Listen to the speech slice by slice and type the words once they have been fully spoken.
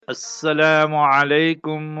السلام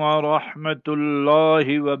عليكم ورحمة الله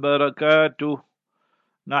وبركاته.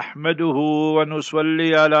 نحمده ونصلي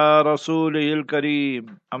على رسوله الكريم.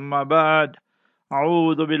 أما بعد،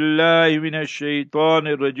 أعوذ بالله من الشيطان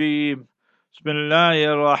الرجيم. بسم الله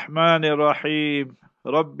الرحمن الرحيم.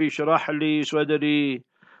 رب اشرح لي صدري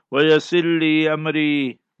ويسر لي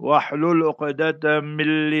أمري واحلل عقدة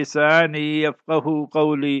من لساني يفقه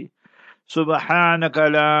قولي. سبحانك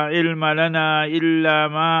لا علم لنا إلا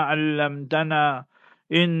ما علمتنا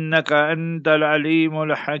إنك أنت العليم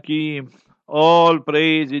الحكيم. All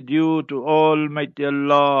praise is due to Almighty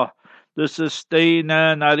Allah, the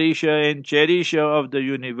sustainer, nourisher and cherisher of the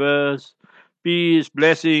universe. Peace,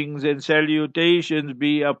 blessings and salutations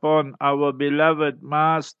be upon our beloved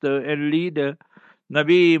master and leader,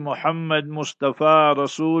 Nabi Muhammad Mustafa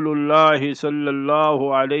Rasulullah sallallahu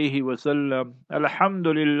alayhi wasallam.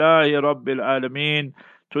 Alhamdulillahi Rabbil Alameen.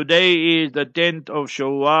 Today is the 10th of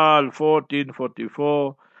Shawwal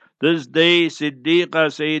 1444. This day Siddiqa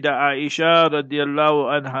Sayyida Aisha radiallahu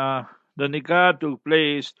anha, the nikah took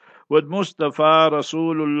place with Mustafa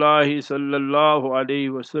Rasulullah sallallahu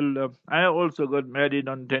alayhi wasallam. I also got married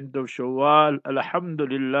on 10th of Shawwal.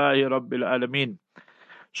 Alhamdulillahi Rabbil Alameen.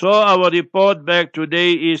 So our report back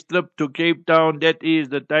today is Trip to Cape Town. That is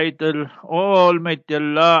the title. Almighty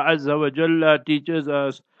Allah Azza wa Jalla teaches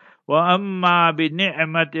us, وَأَمَّا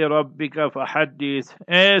بِنِعْمَةِ رَبِّكَ فَحَدِّثْ.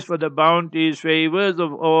 As for the bounties, favors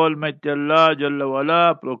of Almighty Allah Jalla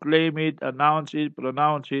wala, proclaim it, announce it,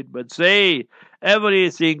 pronounce it, but say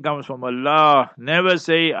everything comes from Allah. Never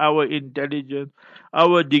say our intelligence,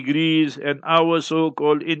 our degrees, and our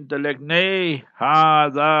so-called intellect. Nay,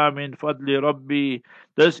 هَذَا مِنْ فَضْلِ رَبِّي.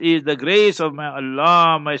 This is the grace of my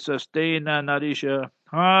Allah, my sustainer, nourisher.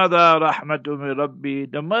 Hada rahmatu min Rabbi,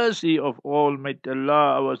 the mercy of Almighty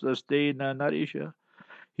Allah, our sustainer, nourisher.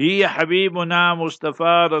 He Habibuna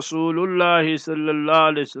Mustafa Rasulullah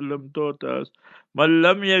sallallahu alaihi wasallam taught us, Man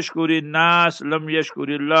lam yashkurin nas, lam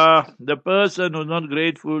yashkurillah. The person who is not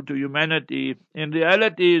grateful to humanity, in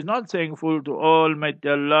reality is not thankful to Almighty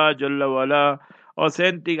Allah Jalla wala.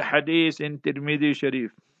 Authentic hadith in Tirmidhi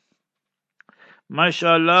Sharif.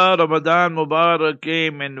 MashaAllah, Ramadan Mubarak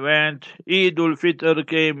came and went, Eid ul Fitr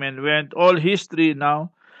came and went, all history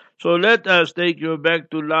now. So let us take you back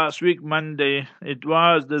to last week Monday. It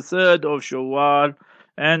was the 3rd of Shawwal,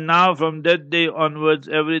 and now from that day onwards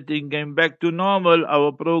everything came back to normal,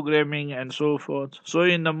 our programming and so forth. So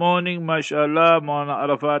in the morning, MashaAllah, Maulana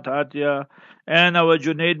Arafat Hatia and our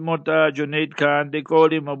Junaid Mota, Junaid Khan, they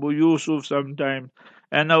call him Abu Yusuf sometimes,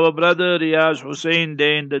 and our brother Riaz Hussein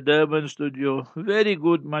there in the Durban studio. Very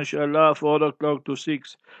good, mashallah, 4 o'clock to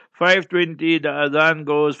 6. 5:20 the Adhan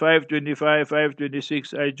goes, 5:25,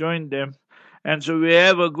 5:26 I join them. And so we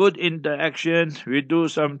have a good interaction. We do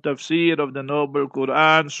some tafsir of the Noble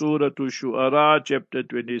Quran, Surah to Shu'ara, chapter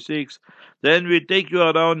 26. Then we take you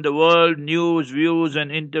around the world, news, views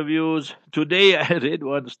and interviews. Today I read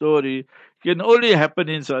one story. Can only happen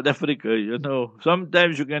in South Africa, you know.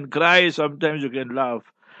 Sometimes you can cry, sometimes you can laugh.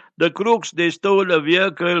 The crooks, they stole a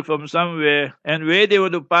vehicle from somewhere, and where they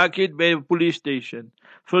want to park it, by a police station.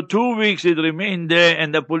 For 2 weeks it remained there,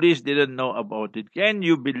 and the police didn't know about it. Can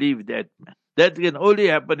you believe that, man? That can only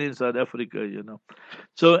happen in South Africa, you know.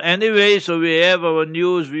 So anyway, so we have our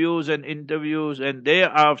news, views, and interviews, and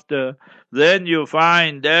thereafter, then you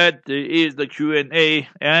find that there is the Q&A,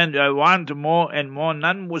 and I want more and more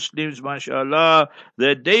non-Muslims, mashallah,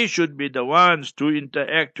 that they should be the ones to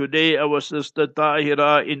interact. Today, our sister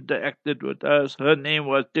Tahira interacted with us. Her name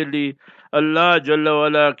was Tilly. Allah Jalla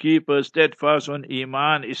wala keep us steadfast on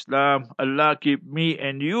Iman, Islam. Allah keep me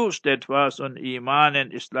and you steadfast on Iman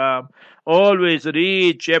and Islam. Always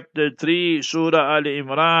read chapter 3, Surah Al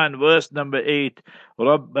Imran, verse number 8.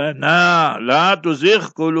 ربنا لا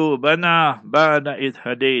تزغ قلوبنا بعد إذ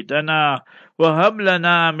هديتنا وهب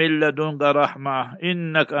لنا من لدنك رحمة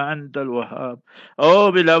إنك أنت الوهاب.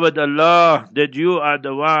 Oh beloved Allah, that you are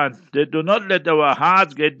the one that do not let our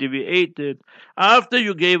hearts get deviated after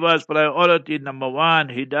you gave us priority number 1,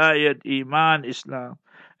 Hidayat, Iman, Islam.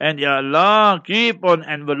 And Ya Allah, keep on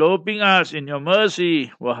enveloping us in your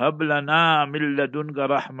mercy. وَهَبْ لَنَا مِن لَدُنْكَ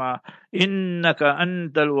رَحْمَةً إِنَّكَ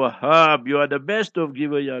أَنْتَ الْوَهَّابُ. You are the best of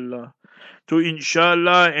giver, Ya Allah. to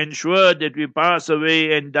inshallah ensure that we pass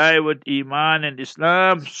away and die with Iman and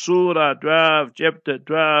Islam. Surah 12, chapter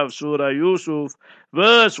 12, Surah Yusuf,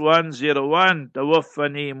 verse 101,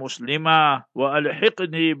 Tawaffani Muslima wa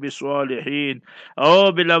alhiqni biswalihin.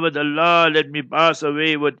 Oh beloved Allah, let me pass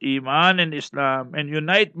away with Iman and Islam and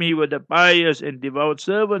unite me with the pious and devout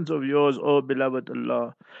servants of yours, oh beloved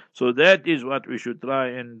Allah. So that is what we should try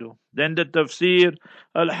and do. Then the tafsir,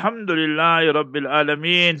 Alhamdulillah Rabbil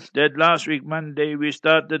Alameen, that last week Monday we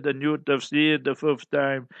started a new tafsir the fifth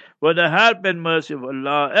time. With the help and mercy of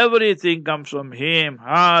Allah, everything comes from Him.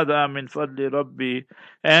 Hada min fadli Rabbi.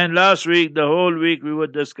 And last week, the whole week, we were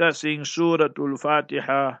discussing Surah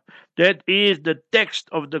Al-Fatiha. That is the text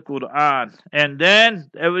of the Quran. And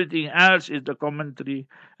then everything else is the commentary.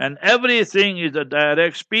 And everything is the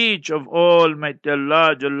direct speech of Almighty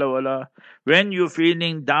Allah Jalla wala. When you're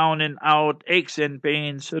feeling down and out, aches and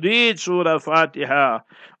pains, read Surah Fatiha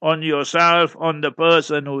on yourself, on the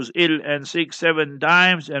person who's ill and sick 7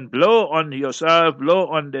 times, and blow on yourself, blow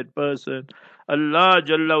on that person. Allah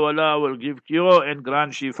Jalla wala will give cure and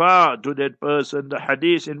grant shifa to that person. The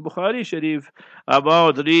hadith in Bukhari Sharif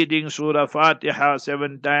about reading Surah Fatiha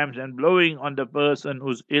 7 times and blowing on the person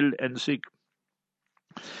who's ill and sick.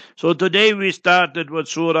 So today we started with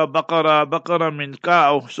Surah Baqarah. Baqarah means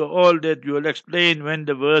cow. So all that you will explain when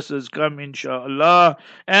the verses come, inshallah.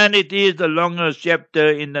 And it is the longest chapter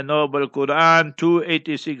in the Noble Quran,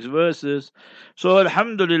 286 verses. So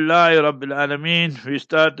Alhamdulillah Rabbil Alameen, we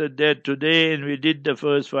started that today and we did the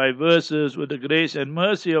first 5 verses with the grace and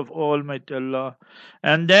mercy of Almighty Allah.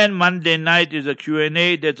 And then Monday night is a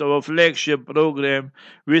Q&A. That's our flagship program.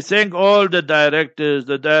 We thank all the directors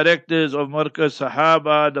of Markaz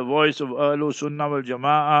Sahaba, the voice of Ahlu Sunnah wal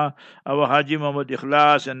Jama'ah, our Haji Muhammad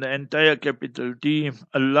Ikhlas and the entire capital team.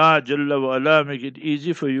 Allah Jalla wa ala make it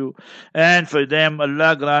easy for you. And for them,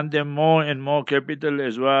 Allah grant them more and more capital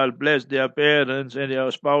as well. Bless their parents and their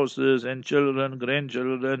spouses and children,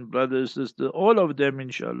 grandchildren, brothers, sisters, all of them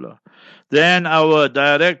inshallah. Then our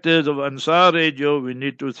directors of Ansar Radio, we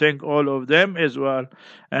need to thank all of them as well.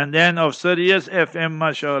 And then of Sirius FM,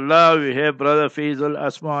 mashallah, we have Brother Faisal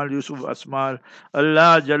Asmal, Yusuf Asmal.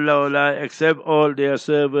 Allah Jalla wala accept all their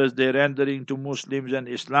service, their rendering to Muslims and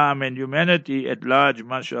Islam and humanity at large,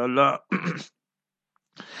 mashallah.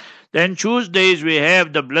 Then Tuesdays we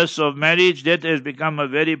have the bliss of marriage. That has become a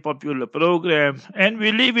very popular program and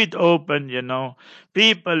we leave it open, you know.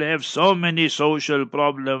 People have so many social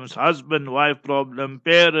problems, husband-wife problem,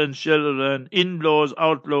 parents, children, in-laws,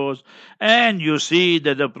 outlaws, and you see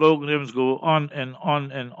that the programs go on and on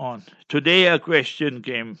and on. Today a question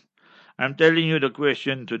came. I'm telling you the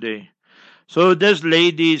question today. So this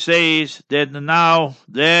lady says that now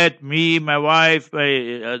that me, my wife,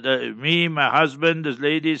 my husband, this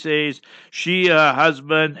lady says she, her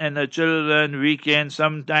husband, and her children, we can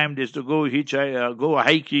sometimes is to go go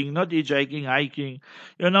hiking, not hitchhiking, hiking,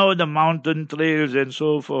 you know, the mountain trails and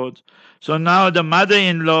so forth. So now the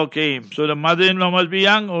mother-in-law came. So the mother-in-law must be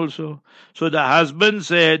young also. So the husband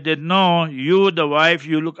said that no, you, the wife,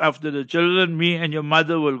 you look after the children, me and your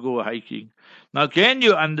mother will go hiking. Now, can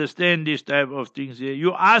you understand this type of things here?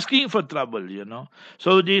 You're asking for trouble, you know.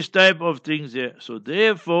 So this type of things here. So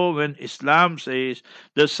therefore, when Islam says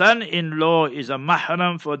the son-in-law is a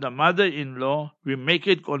mahram for the mother-in-law, we make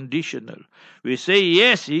it conditional. We say,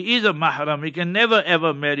 yes, he is a mahram. He can never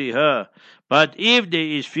ever marry her. But if there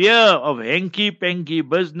is fear of hanky-panky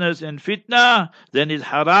business and fitna, then it's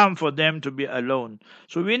haram for them to be alone.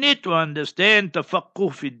 So we need to understand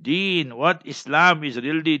tafaqquh fi deen, what Islam is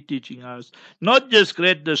really teaching us. Not just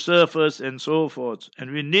scratch the surface and so forth.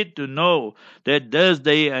 And we need to know that this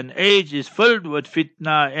day and age is filled with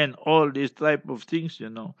fitna and all these type of things, you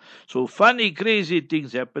know. So funny, crazy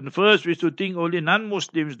things happen. First, we should think only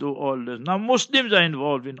non-Muslims do all this. Now, Muslims are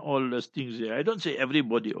involved in all these things here. I don't say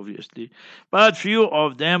everybody, obviously. But few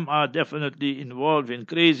of them are definitely involved in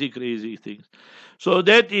crazy, crazy things. So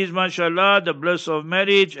that is, mashallah, the bliss of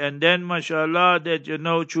marriage. And then, mashallah, that, you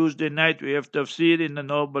know, Tuesday night we have tafsir in the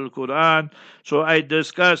Noble Quran. So I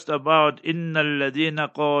discussed about إِنَّ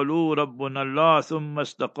الَّذِينَ قَالُوا رَبُّنَا اللَّهُ ثُمَّ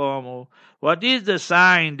اسْتَقَامُوا. What is the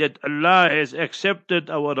sign that Allah has accepted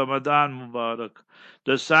our Ramadan Mubarak?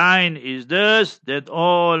 The sign is this, that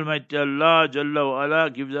Almighty Allah Jalla wa ala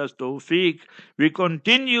gives us tawfiq. We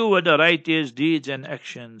continue with the righteous deeds and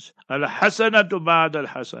actions. Al-hasanatu ba'd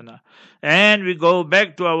al-hasana. And we go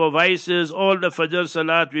back to our vices. All the Fajr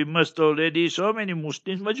Salat we missed already. So many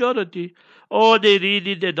Muslims, majority. Or they read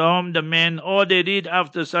it at home, the men, or they read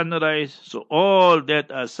after sunrise. So all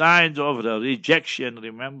that are signs of the rejection,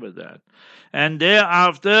 remember that. And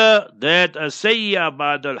thereafter, that a sayya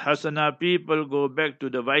ba'd al-hasana, people go back respect to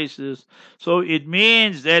the vices. So it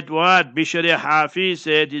means that what Bishr Hafiz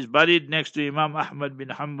said is buried next to Imam Ahmad bin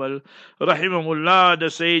Hanbal, rahimahullah, the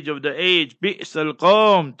sage of the age. Bi'sal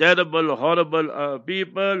qawm, terrible, horrible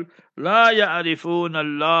people. La ya'rifun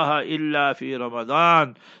Allah illa fi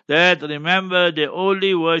Ramadan. That remember they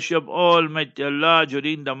only worship Almighty Allah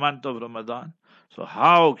during the month of Ramadan. So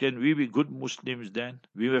how can we be good Muslims then?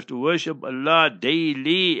 We have to worship Allah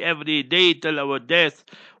daily, every day till our death.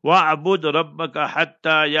 وَعْبُدْ رَبَّكَ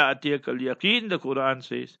حَتَّى يَأْتِيَكَ الْيَقِينَ, the Quran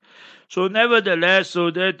says. So nevertheless,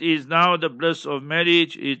 so that is now the bliss of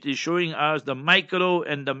marriage. It is showing us the micro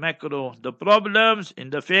and the macro, the problems in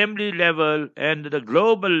the family level and the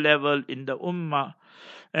global level in the ummah.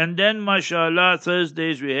 And then, mashallah,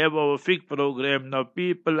 Thursdays we have our fiqh program. Now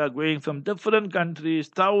people are going from different countries,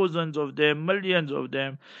 thousands of them, millions of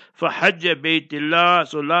them, for Hajj Baytillah.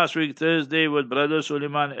 So last week, Thursday, was Brother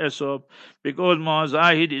Suleiman Esop, because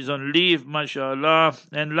Muazzahid is on leave, mashallah.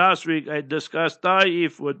 And last week I discussed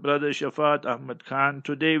Taif with Brother Shafat Ahmad Khan.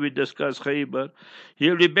 Today we discuss Khaybar.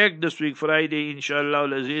 He'll be back this week, Friday,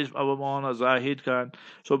 inshallah, Aziz, our Maulana Zahid Khan.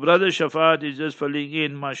 So Brother Shafat is just filling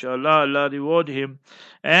in, mashallah, Allah reward him.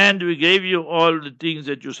 And we gave you all the things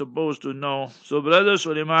that you're supposed to know. So Brother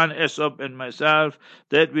Suleiman Esop and myself,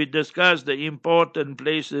 that we discussed the important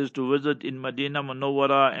places to visit in Medina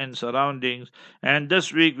Munawwara and surroundings. And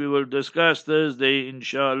this week we will discuss Thursday,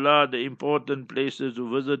 inshallah, the important places to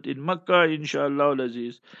visit in Makkah, inshallah,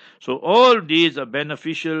 Aziz. So all these are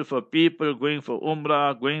beneficial for people going for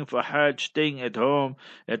Umrah, going for Hajj, staying at home.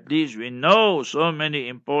 At least we know so many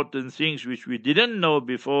important things which we didn't know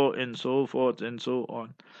before, and so forth and so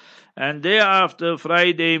on. And thereafter,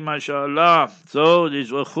 Friday, mashallah, so this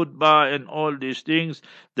was khutbah and all these things.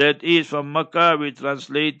 That is from Makkah, we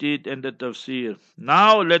translate it and the tafsir.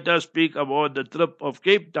 Now let us speak about the trip of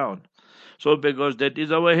Cape Town. So because that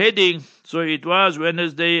is our heading. So it was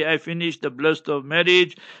Wednesday, I finished the bliss of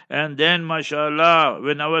marriage. And then, mashallah,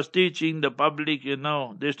 when I was teaching the public,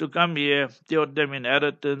 they used to come here, taught them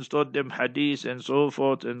inheritance, taught them hadith and so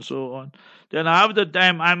forth and so on. Then half the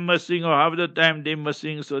time I'm missing or half the time they're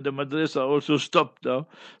missing, so the madrasa also stopped now.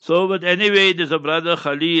 So, but anyway, there's a brother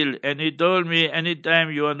Khalil, and he told me,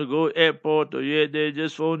 anytime you want to go airport or here, they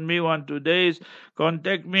just phone me 1-2 days,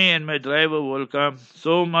 contact me and my driver will come.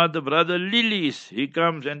 So my the brother Lilis, he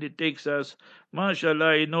comes and he takes us.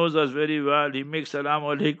 MashaAllah, he knows us very well. He makes salam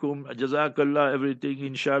alaikum, jazakallah, everything,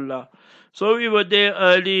 inshallah. So we were there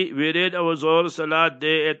early. We read our Zohar Salat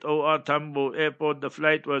there at OR Tambo Airport. The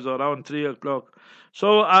flight was around 3 o'clock.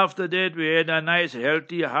 So after that, we had a nice,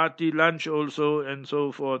 healthy, hearty lunch also and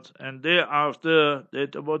so forth. And thereafter,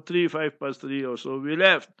 at about 3 or so, we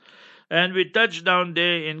left. And we touched down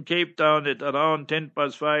there in Cape Town at around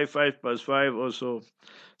 5 or so.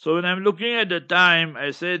 So when I'm looking at the time,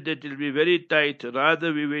 I said that it'll be very tight.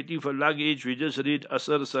 Rather, we're waiting for luggage. We just read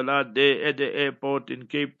Asr Salat there at the airport in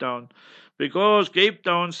Cape Town. Because Cape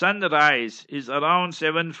Town sunrise is around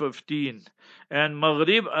 7:15 and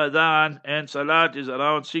Maghrib Adhan and Salat is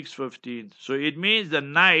around 6:15. So it means the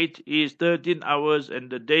night is 13 hours and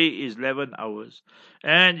the day is 11 hours.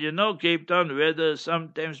 And Cape Town weather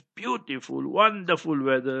sometimes beautiful, wonderful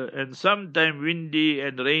weather, and sometimes windy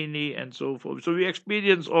and rainy and so forth. So we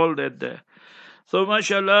experience all that there. So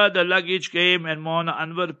mashallah, the luggage came and Maulana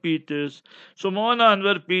Anwar Peters. So Maulana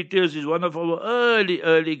Anwar Peters is one of our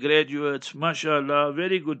early graduates. Mashallah,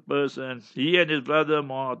 very good person. He and his brother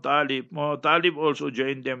Maulana Talib. Maulana Talib also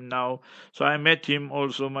joined them now. So I met him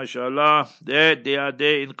also, mashallah. They are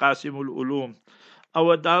there in Qasimul Ulum.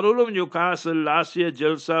 Our Darul Uloom Newcastle last year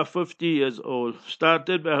Jalsa 50 years old.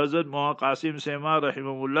 Started by Hazrat Muhammad Qasim Sema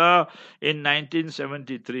Rahimahullah in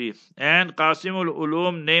 1973. And Qasimul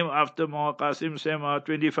Uloom named after Muhammad Qasim Sema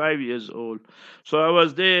 25 years old. So I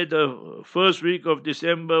was there the first week of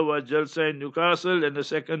December was Jalsa in Newcastle and the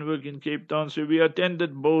second week in Cape Town. So we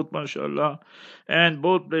attended both, mashallah. And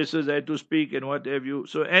both places I had to speak and what have you.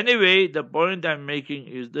 So anyway, the point I'm making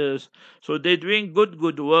is this. So they're doing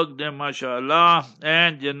good work there, mashallah.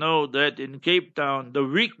 And you know that in Cape Town, the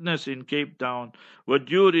weakness in Cape Town, with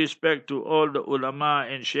due respect to all the ulama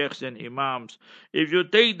and sheikhs and imams, if you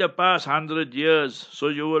take the past 100 years, so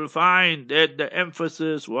you will find that the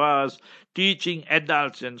emphasis was teaching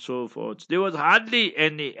adults and so forth. There was hardly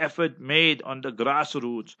any effort made on the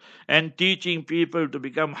grassroots and teaching people to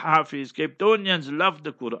become Hafiz. Cape Townians love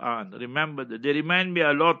the Quran. Remember that. They remind me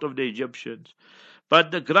a lot of the Egyptians. But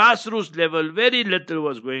the grassroots level, very little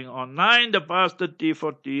was going on. Now in the past 30,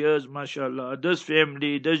 40 years, mashallah, this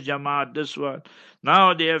family, this jamaat, this one,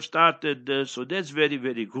 now they have started this, so that's very,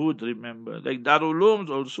 very good, remember. Like Darul Ulooms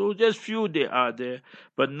also, just few they are there,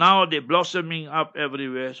 but now they're blossoming up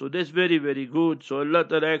everywhere, so that's very, very good. So Allah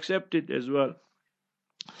Ta'ala accept it as well.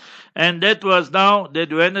 And that was now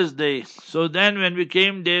that Wednesday. So then when we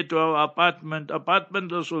came there to our apartment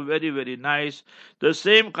also very, very nice. The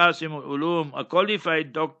same Qasim Ulum, a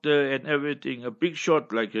qualified doctor and everything, a big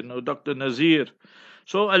shot like, Dr. Nazir.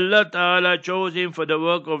 So Allah Ta'ala chose him for the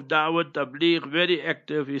work of Dawat Tabligh, very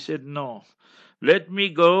active. He said, no. Let me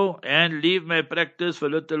go and leave my practice for a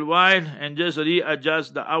little while and just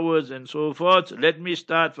readjust the hours and so forth. Let me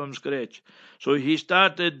start from scratch. So he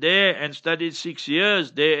started there and studied 6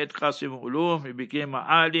 years there at Qasim Ulum. He became a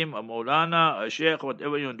alim, a maulana, a sheikh,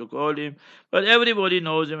 whatever you want to call him. But everybody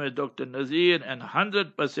knows him as Dr. Nazir, and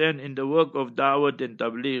 100% in the work of Dawat and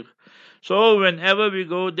Tabligh. So whenever we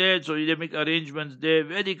go there, so they make arrangements there,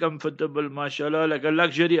 very comfortable, mashallah, like a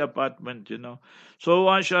luxury apartment, So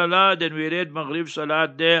mashallah, then we read Maghrib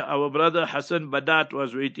Salat there. Our brother Hassan Badat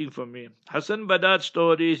was waiting for me. Hassan Badat's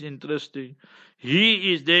story is interesting.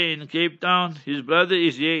 He is there in Cape Town. His brother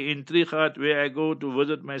is here in Trichardt, where I go to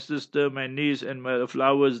visit my sister, my niece, and my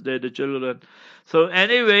flowers there, the children. So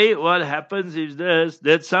anyway, what happens is this,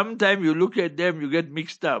 that sometimes you look at them, you get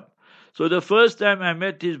mixed up. So the first time I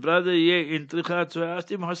met his brother here in Trichardt, so I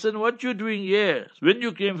asked him, Hassan, what you doing here? When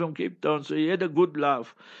you came from Cape Town, so he had a good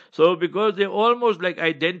laugh. So because they're almost like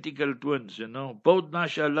identical twins, both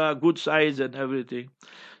mashallah, good size and everything.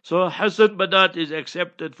 So Hassan Badat is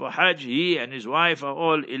accepted for Hajj. He and his wife are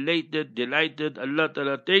all elated, delighted. Allah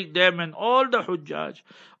Ta'ala take them and all the Hujjaj.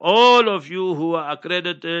 All of you who are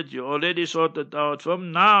accredited, you already sorted out.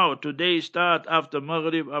 From now, today start after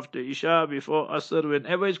Maghrib, after Isha, before Asr,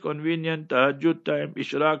 whenever it's convenient, Tahajjud time,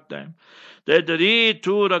 Ishraq time. That read 2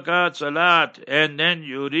 rakat salat and then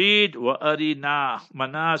you read wa arina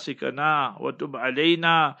manasikana wa tub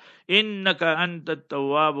alayna innaka anta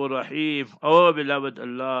tawwabur rahim. Oh beloved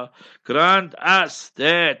Allah, grant us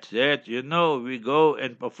that we go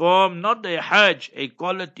and perform not a Hajj, a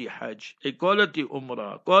quality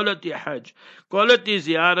Umrah, quality Hajj, quality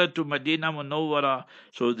ziyarah to Medina Munawwara.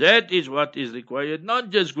 So that is what is required, not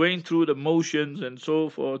just going through the motions and so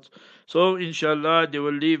forth. So inshallah they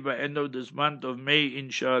will leave by end of this month of May,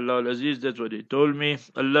 inshallah Aziz. That's what he told me.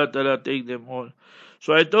 Allah Ta'ala take them all.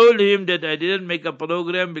 So I told him that I didn't make a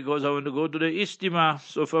program because I want to go to the Istima.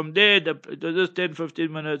 So from there, it was just 10-15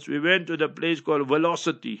 minutes, we went to the place called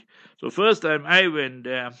Velocity. So first time I went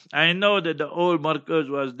there, I know that the old Markaz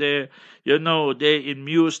was there, there in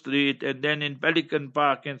Mew Street and then in Pelican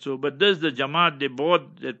Park and so. But this the Jamaat, they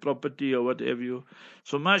bought that property or whatever you.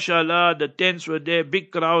 So mashallah, the tents were there,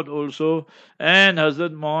 big crowd also. And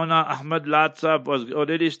Hazrat Maulana Ahmad Lat Sahab was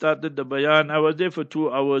already started the bayan. I was there for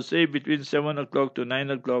 2 hours, say between 7 o'clock to 9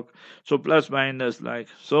 o'clock. So plus minus like.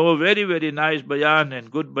 So very, very nice bayan and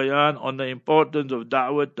good bayan on the importance of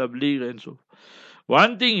da'wat, tabligh and so.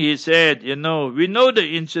 One thing he said, we know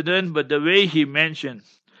the incident, but the way he mentioned.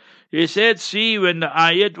 He said, see, when the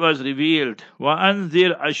ayat was revealed,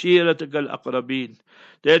 وَأَنذِرْ عَشِيرَتَكَ الْأَقْرَبِينَ,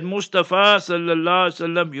 that Mustafa sallallahu alaihi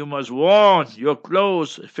wasallam, you must warn your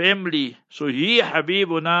close family. So he,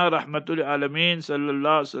 Habibuna rahmatul alameen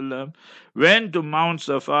sallallahu alaihi wasallam, went to Mount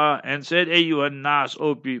Safa and said, Ayyuhan nas,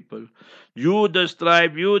 O people, you the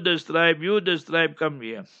tribe, come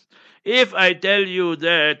here. If I tell you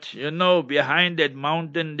that, behind that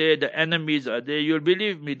mountain there, the enemies are there, you'll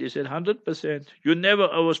believe me. They said, 100%. You never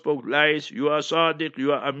ever spoke lies. You are Sadiq,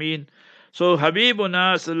 you are Amin. So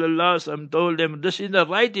Habibuna sallallahu alaihi wasallam told them, this is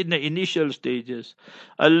right in the initial stages.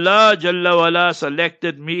 Allah Jalla wala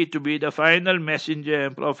selected me to be the final messenger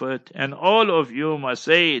and prophet, and all of you must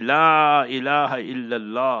say, La ilaha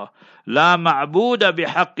illallah, La ma'buda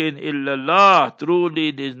bihaqqin illallah.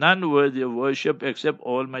 Truly there is none worthy of worship except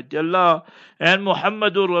Almighty Allah. And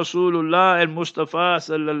Muhammadur Rasulullah and Mustafa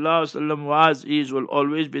sallallahu alaihi wasallam will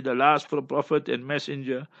always be the last prophet and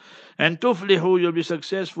messenger. And tuflihu, you'll be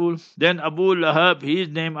successful. Then Abu Lahab, his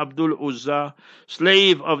name Abdul Uzza,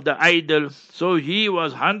 slave of the idol. So he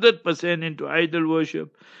was 100% into idol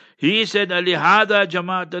worship. He said, Ali hada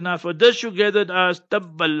jama'atana, for this you gathered us,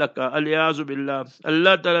 tabballaka, aliyazu billah.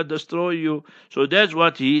 Allah Ta'ala destroy you. So that's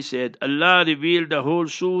what he said. Allah revealed the whole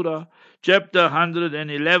surah. Chapter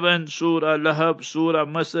 111, Surah Lahab, Surah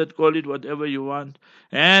Masad, call it whatever you want.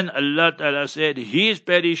 And Allah Ta'ala said, he is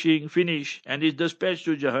perishing, finished, and is dispatched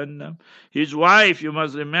to Jahannam. His wife, you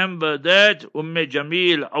must remember that,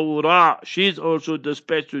 Jamil, Awra, she is also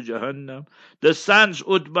dispatched to Jahannam. The sons,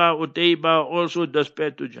 Utbah, Utayba, also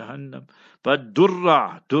dispatched to Jahannam. But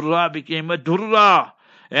Durra became a Durra.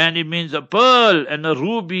 And it means a pearl and a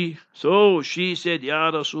ruby. So she said,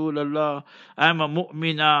 Ya Rasulullah, I'm a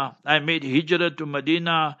mu'mina. I made hijrah to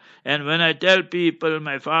Medina. And when I tell people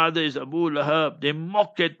my father is Abu Lahab, they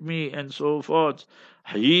mock at me and so forth.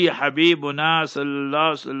 He, Habibuna sallallahu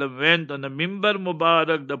alaihi wasallam, went on the Mimbar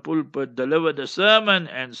Mubarak, the pulpit, delivered a sermon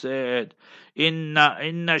and said, Inna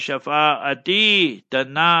shafa'ati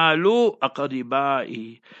tanalu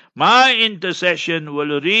aqribai. My intercession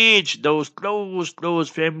will reach those close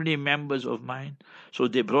family members of mine. So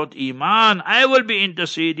they brought Iman. I will be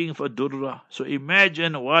interceding for Durra. So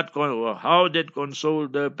imagine how that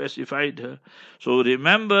consoled her, pacified her. So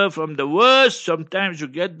remember, from the worst, sometimes you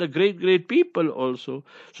get the great people also.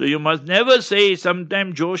 So you must never say,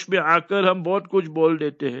 sometimes Josh mein aakar hum bahut kuch bol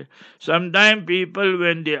dete hai. Sometimes people,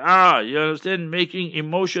 when they are, you understand, making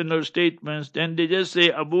emotional statements, then they just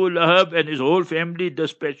say Abu Lahab and his whole family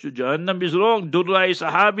dispatched to Jahannam is wrong. Durra is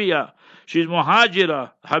Sahabiya. She's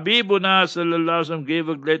Muhajira. Habibuna sallallahu alaihi wasallam gave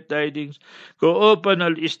her glad tidings. Go open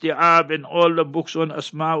Al-Isti'ab and all the books on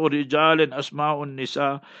Asma'ul Rijal and Asma'ul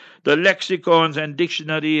Nisa, the lexicons and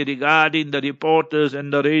dictionary regarding the reporters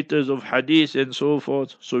and narrators of hadith and so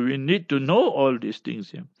forth. So we need to know all these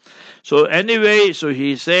things here. So anyway, so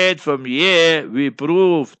he said, from here we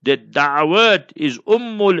prove that Da'wat is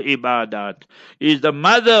Ummul Ibadat, is the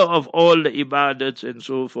mother of all the ibadats and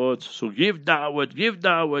so forth. So give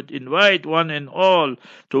da'wat, invite one and all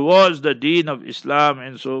towards the deen of Islam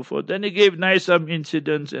and so forth. Then he gave nice some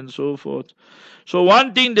incidents and so forth. So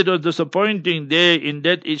one thing that was disappointing there in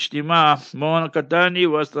that Ijtima, Mohan Katani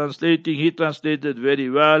was translating, he translated very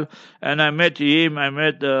well, and I met him, I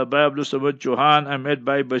met Bhai Abdul Samad Chauhan, I met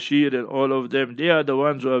Bhai Bashir and all of them. They are the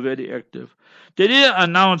ones who are very active. They didn't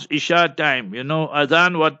announce Isha time,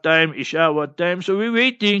 Adhan what time, Isha what time. So we're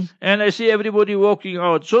waiting, and I see everybody walking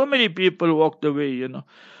out. So many people walked away,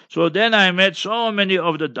 So then I met so many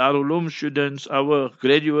of the Darul Uloom students, our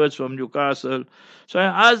graduates from Newcastle. So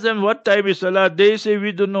I asked them, what time is Salah? They say,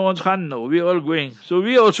 we don't know, no, we're all going. So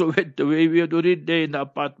we also went away. We had to read there in the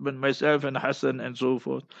apartment, myself and Hassan and so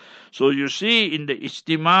forth. So you see, in the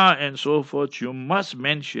Ijtima and so forth, you must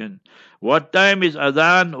mention what time is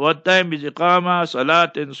Adhan, what time is Iqama,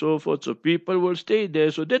 Salat and so forth. So people will stay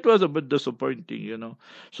there. So that was a bit disappointing,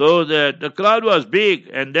 So the crowd was big,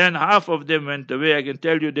 and then half of them went away. I can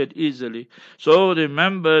tell you that easily. So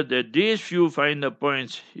remember that these few final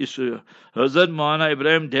points is Hazrat Maulana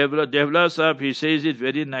Ibrahim Devla Sahab, he says it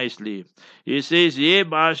very nicely. He says, Ye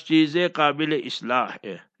baas cheeze qabil islah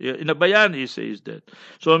hai. In a bayan he says that.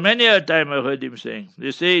 So many a time I heard him saying,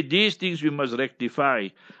 they say these things we must rectify.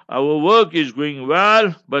 Our work is going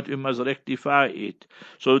well, but we must rectify it.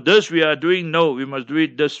 So this we are doing, no, we must do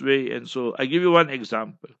it this way. And so I give you one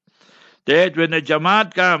example. That when a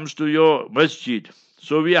Jamaat comes to your masjid,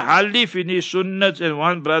 so we hardly finish sunnats and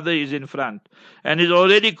one brother is in front. And he's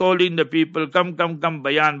already calling the people, come,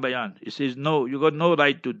 bayan. He says, no, you got no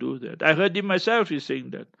right to do that. I heard him myself, he's saying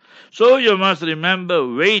that. So you must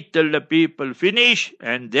remember, wait till the people finish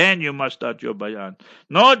and then you must start your bayan.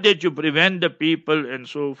 Not that you prevent the people and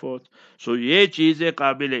so forth. So ye cheeze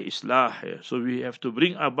qabil islah hai. So we have to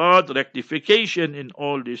bring about rectification in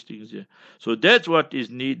all these things here. So that's what is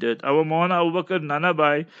needed. Our Maulana Abu Bakr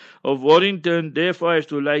Nanabai of Warrington, therefore I have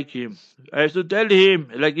to like him. I have to tell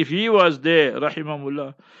him, like if he was there,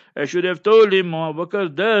 rahimahullah, I should have told him, Abu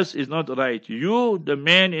Bakr, this is not right. You, the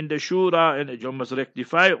man in the shura, and you must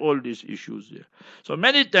rectify all these issues here. So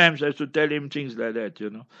many times I have to tell him things like that,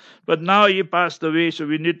 But now he passed away, so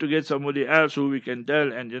we need to get somebody else who we can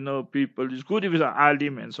tell. And, people, it's good if it's an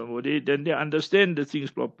alim and somebody, then they understand the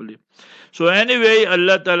things properly. So anyway,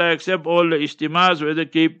 Allah Ta'ala accept all the istimas, whether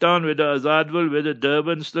Cape Town, whether Azadville, whether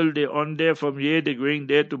Durban, still they're on there. From here, they're going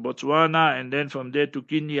there to Botswana, and then from there to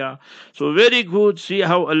Kenya. So very good. See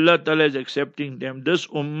how Allah Ta'ala is accepting them. This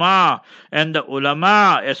ummah and the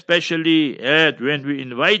ulama, especially when we're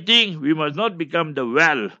inviting, we must not become the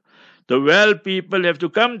well. The well people have to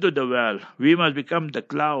come to the well. We must become the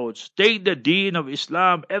clouds. Take the deen of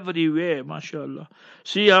Islam everywhere, mashallah.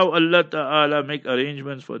 See how Allah Ta'ala make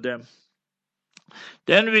arrangements for them.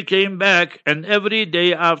 Then we came back, and every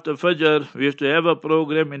day after Fajr, we have to have a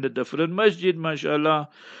program in the different masjid, mashallah.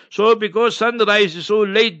 So because sunrise is so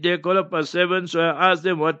late, they call up at 7, so I asked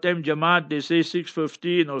them what time Jamaat, they say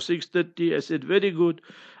 6:15 or 6:30. I said, very good.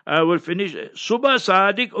 I will finish. Subah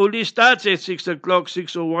Sadiq only starts at 6 o'clock,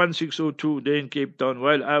 6:01, 6:02 there in Cape Town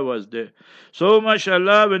while I was there. So,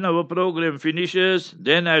 mashallah, when our program finishes,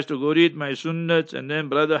 then I have to go read my sunnats, and then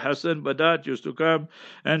Brother Hassan Badat used to come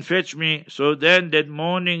and fetch me. So then that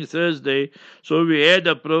morning, Thursday, so we had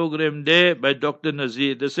a program there by Dr.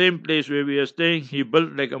 Nazir, the same place where we are staying. He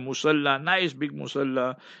built like a musalla, nice big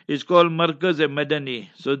musalla. It's called Markaz-e-Madani.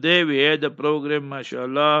 So there we had a program,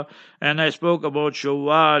 mashallah, and I spoke about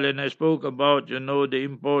Shawwal, and I spoke about, the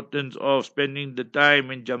importance of spending the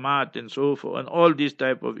time in Jamaat and so forth, and all these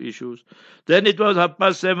type of issues. Then it was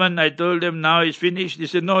 7:30. I told them now it's finished. He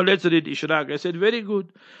said, no, let's read Ishraq. I said, very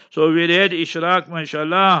good. So we read Ishraq,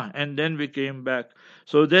 mashallah, and then we came back.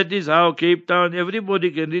 So that is how Cape Town, everybody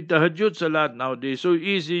can read Tahajjud Salat nowadays. So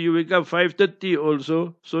easy, you wake up 5:30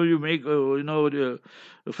 also. So you make,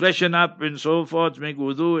 freshen up and so forth, make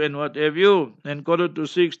wudu and what have you. And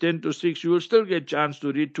 5:45, 5:50, you will still get chance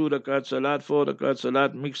to read 2 rakat Salat, 4 rakat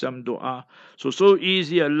Salat, make some dua. So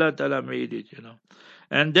easy Allah Ta'ala made it.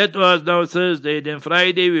 And that was now Thursday. Then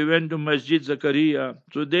Friday we went to Masjid Zakaria.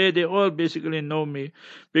 So they all basically know me.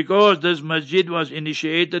 Because this masjid was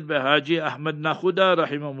initiated by Haji Ahmad Nakhuda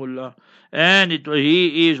rahimahullah. And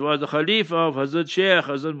he was the Khalifa of Hazrat Sheikh,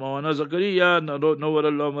 Hazrat Maulana Zakaria,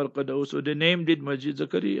 Nawwarallahu Marqadahu. So they named it Masjid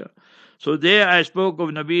Zakaria. So there I spoke of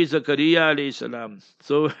Nabi Zakaria alayhi salam.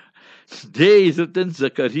 So there is written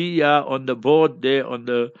Zakaria on the board there, on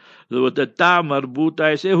the ta marbuta.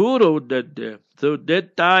 I say, who wrote that there? So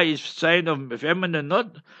that ta is sign of feminine,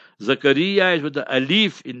 not Zakaria is with the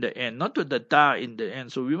alif in the end, not with the ta in the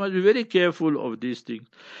end. So we must be very careful of these things.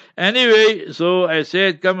 Anyway, so I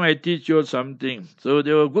said, come, I teach you something. So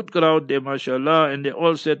they were a good crowd there, mashallah, and they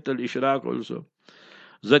all said Al Ishraq also.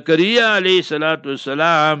 Zakaria alayhi salatu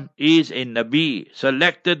salam is a Nabi,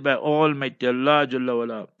 selected by Almighty Allah Jalla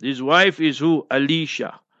wala. His wife is who?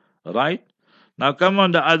 Alisha. Right? Now come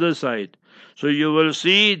on the other side. So you will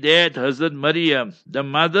see that Hazrat Maryam, the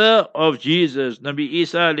mother of Jesus, Nabi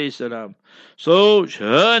Isa alayhi salam. So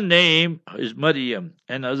her name is Maryam.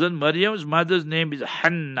 And Hazrat Maryam's mother's name is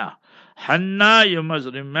Hannah. Hannah, you must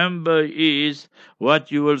remember, is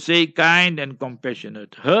what you will say kind and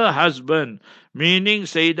compassionate. Her husband, meaning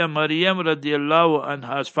Sayyidah Maryam radiallahu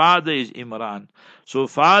anha's father is Imran. So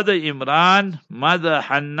father Imran, mother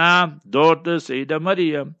Hannah, daughter Sayyidah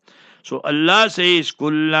Maryam. So Allah says,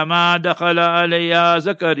 كُلَّمَا دَخَلَ عَلَيْهَا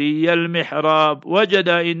زَكَرِيَّا الْمِحْرَابِ وَجَدَ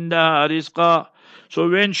عِنْدَهَا رِزْقًا. So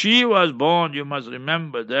when she was born, you must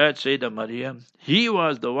remember that Sayyidah Maryam, he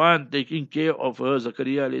was the one taking care of her,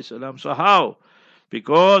 Zakaria alayhi salam. So how?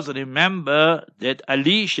 Because remember that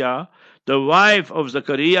Alisha, the wife of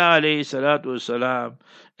Zakaria alayhi salatu salam,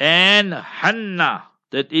 and Hannah,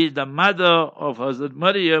 that is the mother of Hazrat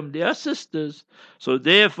Maryam, they are sisters. So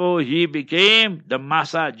therefore he became the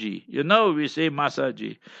Masaji. We say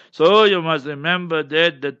Masaji. So you must remember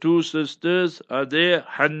that the two sisters are there,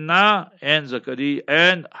 Hannah and Zakaria,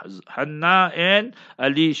 and Hannah and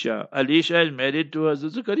Alisha. Alisha is married to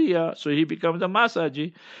Hazrat Zakaria, so he becomes the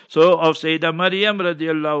Masaji. So of Sayyidah Maryam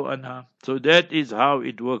radiallahu anha. So that is how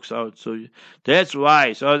it works out. So that's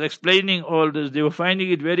why. So I was explaining all this. They were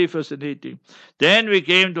finding it very fascinating. Then we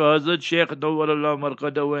came to Hazrat Sheikh Nawwarallahu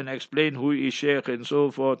Marqadahu and explained who is Sheikh and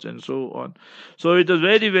so forth and so on. So it was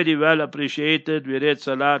very, very well appreciated. We read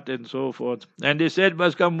Salat and so forth. And they said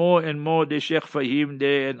must come more and more. The Sheikh Fahim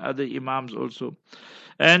there and other Imams also.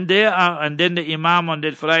 And then the Imam on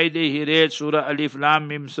that Friday, he read Surah Alif Lam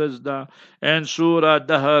Mim Sajda and Surah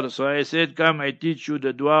Dahar. So I said, come, I teach you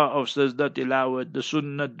the dua of Sajda Tilawat, the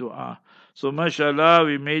Sunnah dua. So mashallah,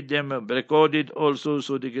 we made them record it also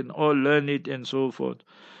so they can all learn it and so forth.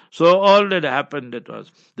 So all that happened,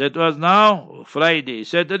 that was now Friday.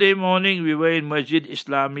 Saturday morning, we were in Masjid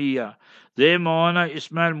Islamiyah. There Maulana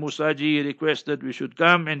Ismail Musaji requested we should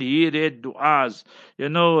come and he read du'as.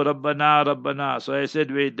 Rabbana, Rabbana. So I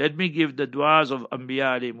said, wait, let me give the du'as of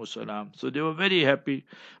Anbiya alayhi salam. So they were very happy.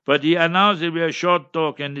 But he announced it will be a short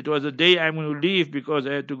talk and it was a day I'm going to leave because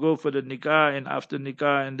I had to go for the nikah and after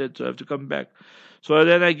nikah and then so I have to come back. So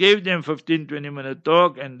then I gave them 15-20 minute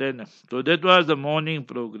talk so that was the morning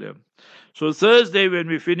program. So Thursday when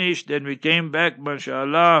we finished, then we came back,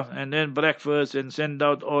 mashallah, and then breakfast and send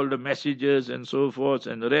out all the messages and so forth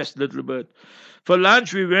and rest a little bit. For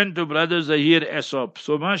lunch, we went to Brother Zahir Esop.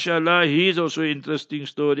 So, mashallah, he is also an interesting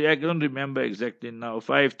story. I can't remember exactly now,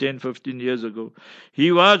 5, 10, 15 years ago.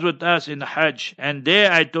 He was with us in Hajj, and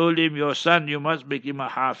there I told him, your son, you must make him a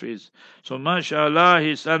Hafiz. So, mashallah,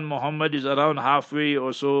 his son Muhammad is around halfway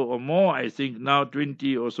or so, or more, I think, now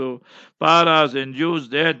 20 or so paras and Jews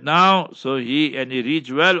there now. So, he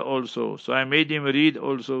reads well also. So, I made him read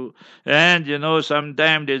also. And,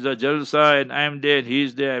 sometime there's a jalsa, and I'm there, and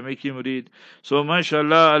he's there, I make him read. So,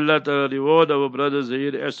 mashallah, Allah Ta'ala reward our brother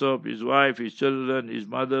Zahir Esop, his wife, his children, his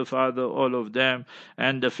mother, father, all of them,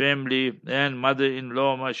 and the family, and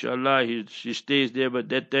mother-in-law, mashallah, she stays there, but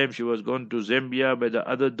that time she was gone to Zambia by the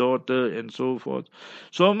other daughter, and so forth.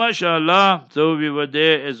 So, mashallah, so we were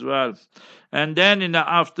there as well. And then in the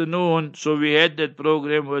afternoon, so we had that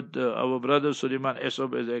program with our brother Suleiman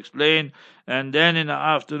Esop, as I explained. And then in the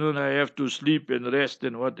afternoon, I have to sleep and rest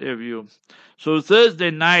and what have you. So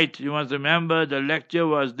Thursday night, you must remember, the lecture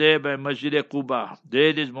was there by Masjid Quba. There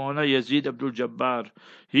is Maulana Yazid Abdul Jabbar.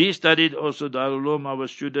 He studied also Darul Uloom, our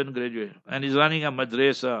student graduate, and he's running a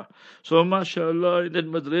madrasa. So, mashallah, in that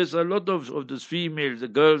madrasa, a lot of these females, the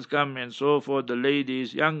girls come and so forth, the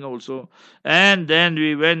ladies, young also. And then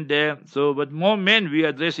we went there. So, but more men, we are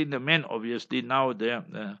addressing the men, obviously, now there.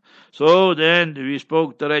 So then we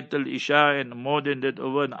spoke Tarait al-Isha and more than that,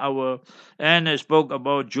 over an hour. And I spoke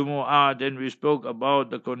about Jumu'ah. Then we spoke about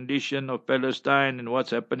the condition of Palestine and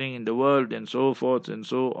what's happening in the world and so forth and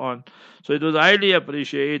so on. So it was highly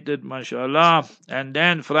appreciated, mashallah. And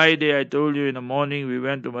then Friday, I told you in the morning, we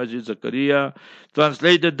went to Masjid Zakaria,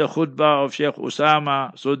 translated the khutbah of Sheikh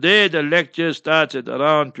Usama. So there the lecture starts at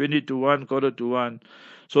around 20 to 1, quarter to 1.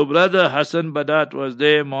 So brother Hassan Badat was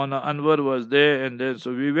there, Maulana Anwar was there, and then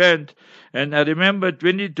so we went. And I remember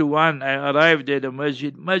 20 to 1, I arrived at the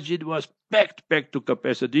masjid. Masjid was packed to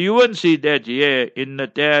capacity. You won't see that here in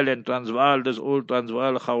Natal and Transvaal, this old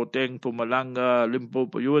Transvaal, Gauteng, Mpumalanga,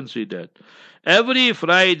 Limpopo. You won't see that. Every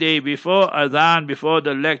Friday before Adhan, before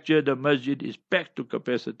the lecture, the masjid is packed to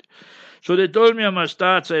capacity. So they told me I must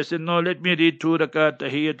start. So I said, no, let me read 2 rakat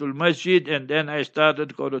Tahiyatul Masjid. And then I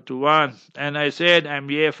started quarter to 1. And I said, I'm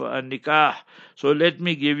here for a nikah. So let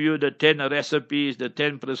me give you the 10 recipes, the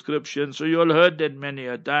 10 prescriptions. So you all heard that many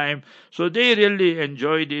a time. So they really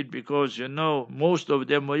enjoyed it because, most of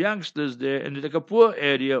them were youngsters there. And it's like a poor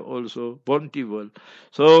area also, Bountiful.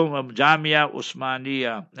 So Jamia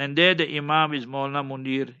Usmania. And there the Imam is Maulana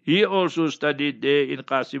Munir. He also studied there in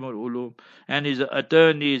Qasim al-Ulum. And he's an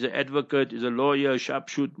attorney, he's an advocate, he's a lawyer,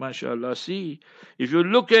 sharpshoot, mashallah. See, if you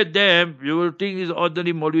look at them, you will think he's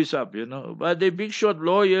ordinary Maulvi Sahib, But they're big shot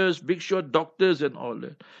lawyers, big shot doctors and all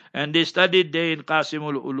that. And they studied there in Qasim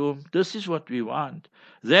al-Ulum. This is what we want.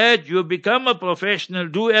 That you become a professional,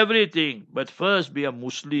 do everything, but first be a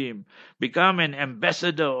Muslim, become an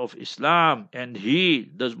ambassador of Islam. And he,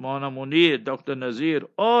 does Maulana Munir, Dr. Nazir,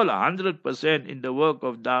 all 100% in the work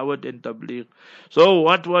of Dawat and Tabligh. So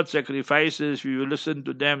what sacrifices, if you listen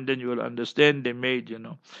to them, then you will understand they made,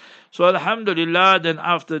 So alhamdulillah, then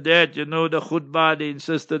after that, the khutbah they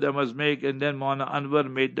insisted I must make, and then Maulana Anwar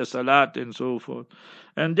made the salat and so forth.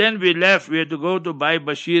 And then we left. We had to go to Bhai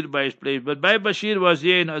Bashir by his place. But Bhai Bashir was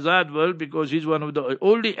here in Azad World because he's one of the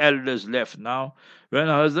only elders left now. When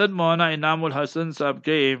Hazrat Maulana Inamul Hassan Sahib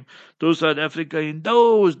came to South Africa in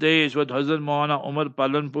those days with Hazrat Maulana Umar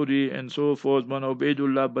Palanpuri and so forth, Maulana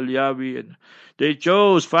Ubaidullah Balyawi, and they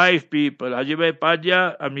chose 5 people. Haji Bhai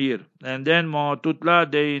Padya, Amir. And then Maulana Tutla,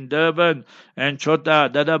 they in Durban, and Chota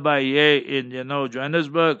Dadabai in,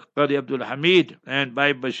 Johannesburg, Qari Abdul Hamid, and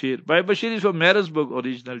Bhai Bashir. Bhai Bashir is from Marisburg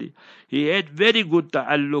originally. He had very good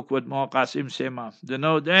ta'alluq with Maulana Qasim Sema.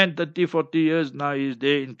 Then 30, 40 years now he's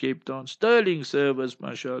there in Cape Town. Sterling service,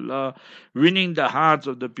 mashallah, winning the hearts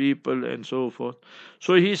of the people and so forth.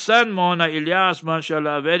 So his son Maulana Ilyas,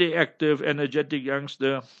 mashallah, very active, energetic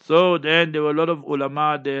youngster. So then there were a lot of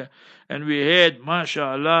ulama there. And we had,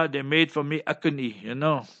 mashallah, they made for me akni,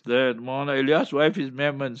 that Maulana Ilyas' wife is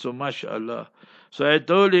Memon, so mashallah. So I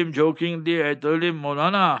told him jokingly,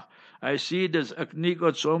 Maulana, I see this akni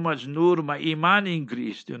got so much nur, my iman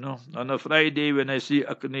increased, on a Friday when I see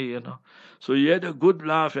akni, So he had a good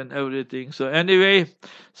laugh and everything. So anyway,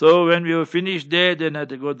 so when we were finished there, then I had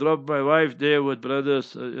to go drop my wife there with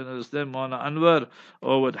brothers, understand, Maulana Anwar,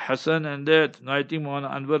 or with Hassan and that. No, I think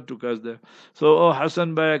Maulana Anwar took us there. So,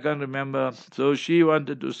 Hassan Bhai, I can't remember. So she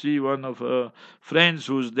wanted to see one of her friends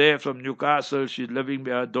who's there from Newcastle. She's living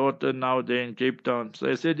with her daughter now there in Cape Town. So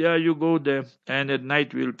I said, yeah, you go there, and at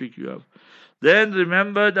night we'll pick you up. Then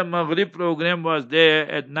remember the Maghrib program was there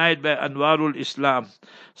at night by Anwarul Islam.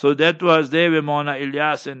 So that was there with Mona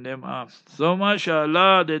Ilyas and them are. So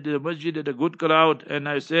mashallah, the masjid had a good crowd, and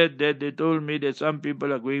I said that they told me that some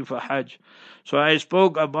people are going for Hajj. So I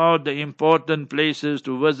spoke about the important places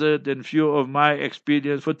to visit and few of my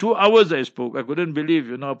experience. For 2 hours I spoke. I couldn't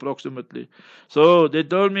believe, approximately. So they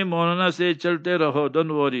told me, Maulana say, chalte raho,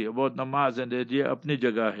 don't worry about namaz and that ye apni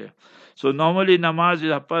jagah hai. So normally namaz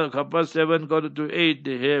is half 7, quarter to 8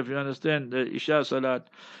 they have, you understand, the Isha Salat.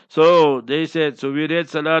 So they said, so we read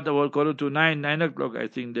Salat about quarter to 9 o'clock I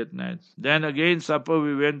think that night. Then again supper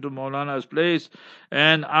we went to Maulana's place,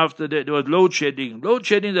 and after that there was load shedding. Load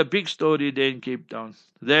shedding is a big story there in Cape Town.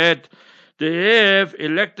 That they have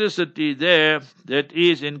electricity there that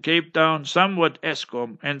is in Cape Town, somewhat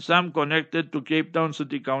Eskom, and some connected to Cape Town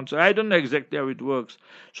City Council. I don't know exactly how it works.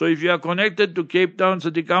 So if you are connected to Cape Town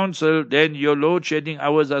City Council, then your load shedding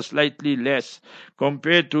hours are slightly less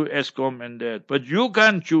compared to Eskom and that. But you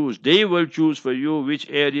can't choose. They will choose for you which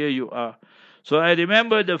area you are. So I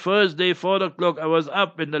remember the first day, 4 o'clock, I was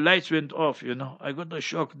up and the lights went off, I got a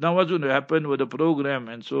shock. Now what's going to happen with the program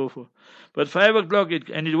and so forth. But 5 o'clock,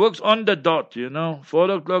 and it works on the dot,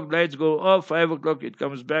 4 o'clock lights go off, 5 o'clock it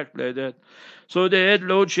comes back like that. So they had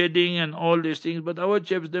load shedding and all these things. But our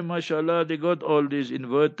chaps, they, mashallah, they got all these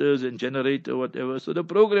inverters and generator, whatever. So the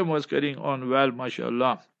program was carrying on well,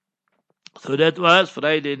 mashallah. So that was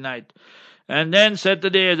Friday night. And then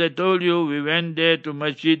Saturday, as I told you, we went there to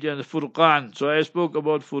Masjid and Furqan. So I spoke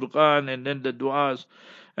about Furqan and then the du'as.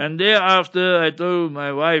 And thereafter, I told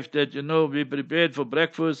my wife that, be prepared for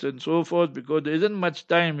breakfast and so forth because there isn't much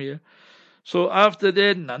time here. So after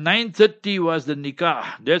that, 9:30 was the nikah.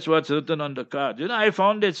 That's what's written on the card. I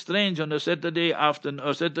found it strange on a Saturday afternoon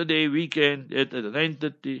or Saturday weekend at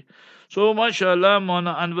 9:30. So mashallah,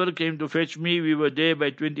 Mona Anwar came to fetch me. We were there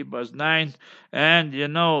by 9:20. And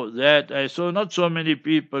that I saw not so many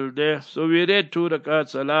people there. So we read 2 rakat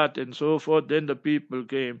salat and so forth. Then the people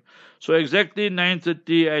came. So exactly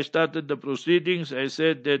 9:30, I started the proceedings. I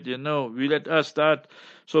said that, we let us start.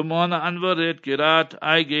 So Mona Anwar read Kirat.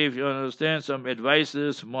 I gave, you understand, some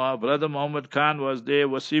advices. My brother Muhammad Khan was there,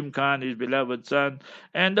 Wasim Khan, his beloved son,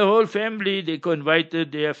 and the whole family. They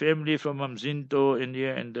invited their family from Amzinto,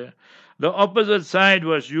 India, and there. The opposite side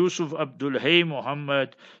was Yusuf Abdul Hay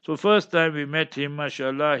Muhammad. So first time we met him,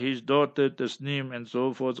 mashallah, his daughter Tasneem and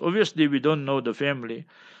so forth. Obviously we don't know the family.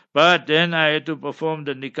 But then I had to perform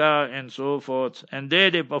the nikah and so forth. And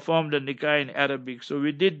there they performed the nikah in Arabic. So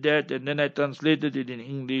we did that and then I translated it in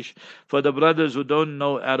English for the brothers who don't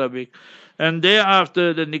know Arabic. And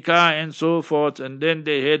thereafter the nikah and so forth, and then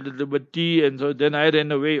they had a little bit tea, and so then I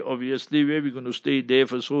ran away, obviously, where we going to stay there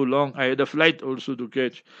for so long. I had a flight also to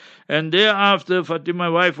catch. And thereafter, Fatima, my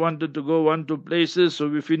wife, wanted to go 1-2 places, so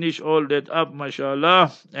we finished all that up,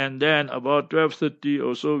 mashallah. And then about 12:30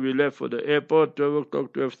 or so, we left for the airport, 12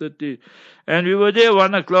 o'clock, 12:30. And we were there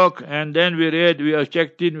 1 o'clock, and then we are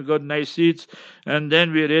checked in, we got nice seats, and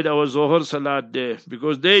then we read our Zohar Salat there.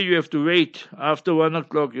 Because there you have to wait. After 1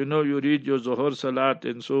 o'clock, you read your Zohar Salat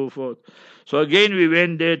and so forth. So again we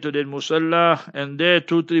went there to the Musalla, and there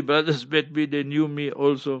 2-3 brothers met me, they knew me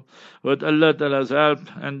also. With Allah Ta'ala's help.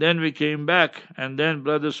 And then we came back, and then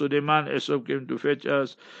Brother Suleiman Esop came to fetch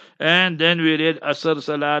us. And then we read Asr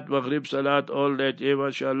Salat, Maghrib Salat, all that,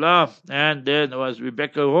 mashallah. And then we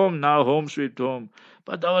back at home, now home sweet home.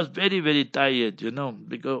 But I was very, very tired,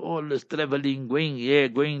 because all this traveling, going here,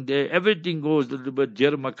 going there, everything goes a little bit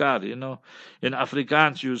jermakar, In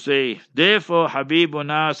Afrikaans you say. Therefore,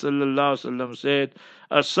 Habibuna sallallahu alaihi wasallam said,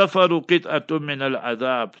 As-safaru qit'atun min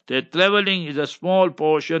al-adhab. That traveling is a small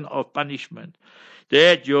portion of punishment.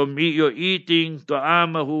 That your eating,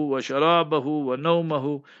 ta'amahu, wa sharabahu, wa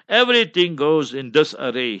nawmahu, everything goes in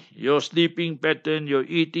disarray. Your sleeping pattern, your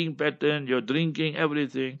eating pattern, your drinking,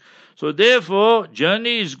 everything. So therefore,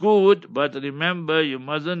 journey is good, but remember, you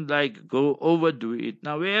mustn't go overdo it.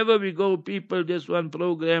 Now, wherever we go, people just want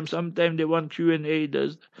program. Sometimes they want Q&A.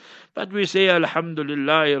 But we say,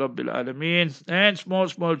 Alhamdulillah, Rabbil Alameen. And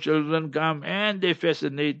small children come and they're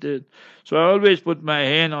fascinated. So I always put my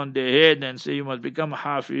hand on their head and say, you must become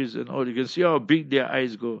Hafiz and all. You can see how big their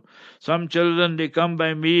eyes go. Some children, they come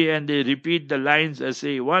by me and they repeat the lines. I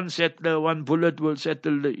say, one settler, one bullet will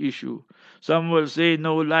settle the issue. Some will say,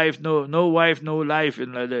 no life, no wife, no life,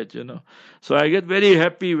 and like that, So I get very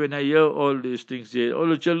happy when I hear all these things here. All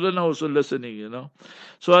the children are also listening,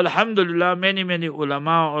 So Alhamdulillah, many, many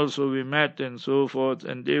ulama also we met and so forth,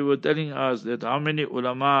 and they were telling us that how many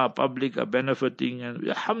ulama public are benefiting, and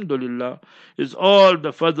Alhamdulillah, it's all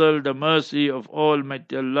the fadl, the mercy of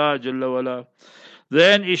Almighty Allah Jalla wala.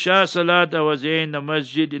 Then Isha Salat, I was here in the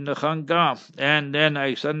masjid in the Khanqa, and then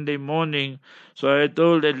Sunday morning, so I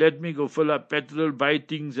told that let me go fill up petrol, buy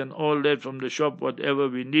things and all that from the shop, whatever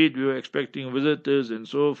we need. We were expecting visitors and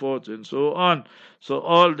so forth and so on. So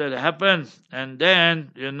all that happened, and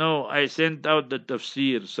then, I sent out the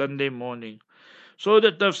tafsir Sunday morning. So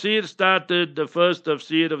the tafsir started, the first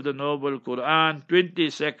tafsir of the Noble Quran,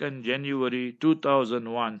 22nd January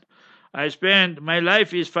 2001. I spent, my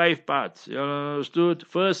life is 5 parts. You understood?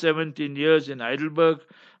 First 17 years in Heidelberg.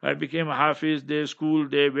 I became a Hafiz there, school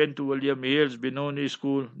there, went to William Hales, Benoni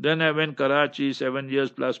School. Then I went Karachi, 7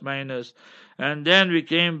 years plus minus. And then we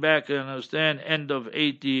came back, you understand, end of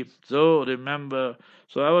 80. So remember,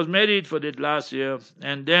 so I was married for that last year.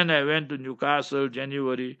 And then I went to Newcastle,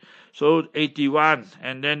 January. So 81.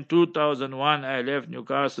 And then 2001, I left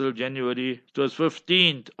Newcastle, January. It was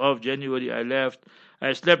 15th of January I left.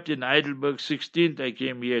 I slept in Heidelberg. 16th, I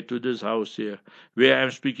came here to this house here, where I'm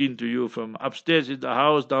speaking to you from. Upstairs is the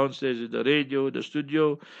house, downstairs is the radio, the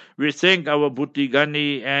studio. We thank our Bhuti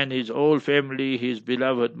Gani and his whole family, his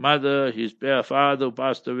beloved mother, his father who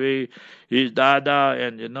passed away, his dada,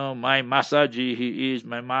 and my Masaji, he is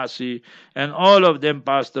my Masi, and all of them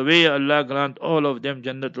passed away. Allah grant all of them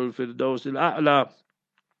Jannatul Firdaus al-A'la.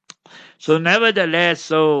 So nevertheless,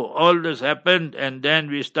 so all this happened, and then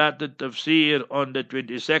we started tafsir on the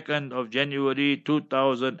 22nd of January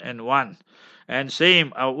 2001. And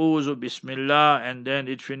same, A'udhu Bismillah, and then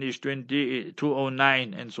it finished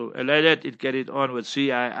 209, and so like that it carried on with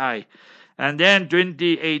CII. And then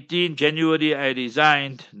 2018, January, I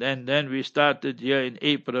resigned. Then we started here in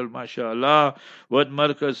April, mashallah, with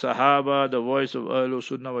Markaz Sahaba, the voice of Ahlul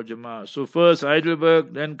Sunnah wal Jama'ah. So first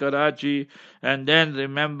Heidelberg, then Karachi, and then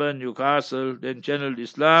remember Newcastle, then Channel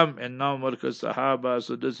Islam, and now Markaz Sahaba.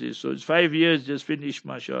 So it's 5 years just finished,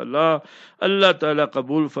 mashallah. Allah Ta'ala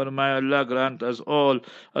Qabul Farmay, Allah grant us all.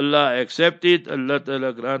 Allah accept it, Allah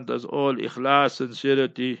Ta'ala grant us all ikhlas,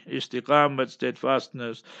 sincerity, istiqamat,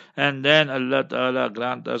 steadfastness, and then Allah Ta'ala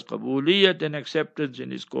grant us qabuliyat and acceptance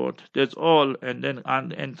in His court. That's all. And then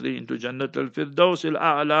entry into Jannat al-Firdaus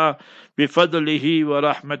al-A'la bifadlihi wa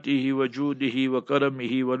rahmatihi wa judihi wa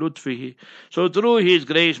karamihi wa lutfihi. So through His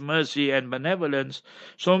grace, mercy and benevolence,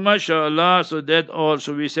 so mashallah, so that all,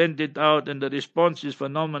 so we sent it out and the response is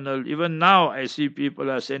phenomenal. Even now I see people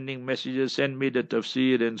are sending messages, send me the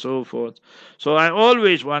tafsir and so forth. So I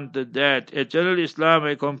always wanted that. At Channel Islam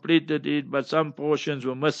I completed it, but some portions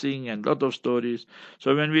were missing and lot of stories.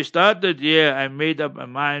 So when we started here, I made up my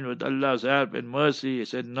mind with Allah's help and mercy. I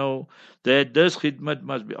said, no, that this khidmat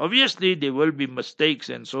must be. Obviously, there will be mistakes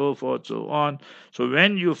and so forth, so on. So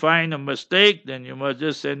when you find a mistake, then you must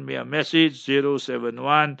just send me a message,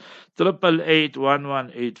 071 888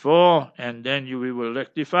 1184, and then we will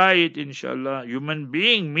rectify it, inshallah. Human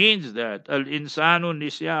being means that. Al-insanu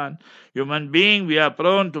nisyan. Human being, we are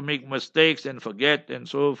prone to make mistakes and forget and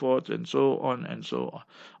so forth and so on and so on.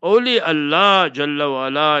 Only Allah Jalla wa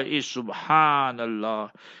Ala is Subhanallah.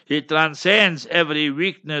 He transcends every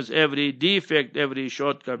weakness, every defect, every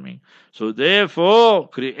shortcoming. So therefore,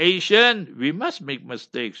 creation, we must make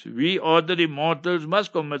mistakes. We ordinary mortals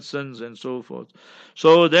must commit sins and so forth.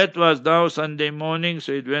 So that was now Sunday morning,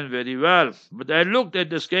 so it went very well. But I looked at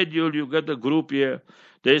the schedule, you got a group here.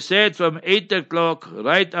 They said from 8 o'clock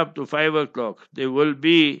right up to 5 o'clock, there will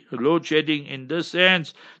be load shedding in this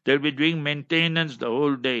sense. They'll be doing maintenance the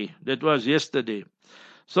whole day. That was yesterday.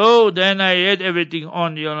 So then I had everything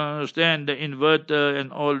on, you understand, the inverter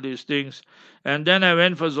and all these things. And then I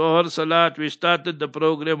went for Zohar Salat. We started the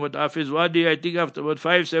program with Hafiz Wadi. I think after about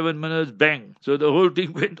 5-7 minutes, bang. So the whole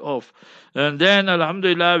thing went off. And then,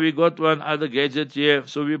 Alhamdulillah, we got one other gadget here.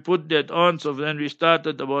 So we put that on. So then we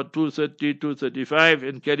started about 2:30, 2:35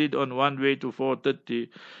 and carried on one way to 4:30.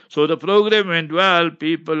 So the program went well.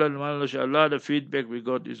 People, and mashallah, the feedback we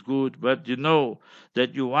got is good. But you know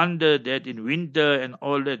that you wonder that in winter and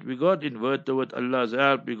all that, we got inverter with Allah's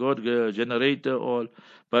help. We got a generator all.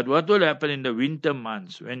 But what will happen in the winter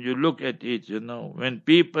months when you look at it, when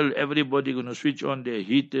people, everybody going to switch on their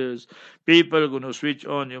heaters, people are going to switch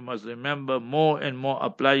on, you must remember, more and more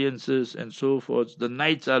appliances and so forth. The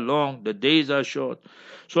nights are long, the days are short.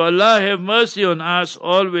 So Allah have mercy on us.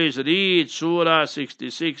 Always read Surah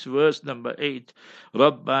 66, verse number 8.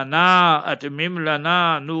 رَبَّنَا أَتْمِمْ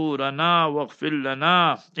لَنَا نُورَنَا وَاغْفِرْ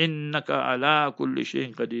لَنَا إِنَّكَ عَلَىٰ كُلِّ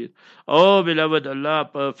شَيْءٍ قَدِيرٌ. Oh beloved Allah,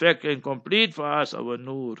 perfect and complete for us our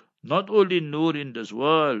nur. Not only nur in this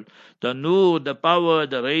world, the nur, the power,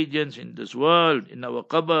 the radiance in this world, in our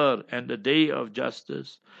qabr and the day of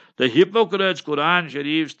justice. The hypocrites, Quran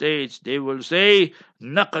Sharif states, they will say,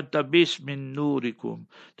 Naqtabis min nurikum,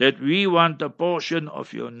 that we want a portion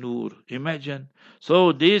of your nur. Imagine.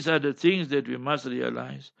 So these are the things that we must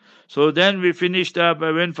realize. So then we finished up.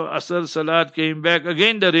 I went for Asr Salat, came back.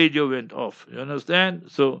 Again the radio went off. You understand?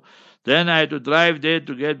 So then I had to drive there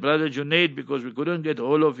to get Brother Junaid because we couldn't get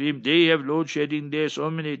hold of him. They have load shedding there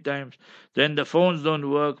so many times. Then the phones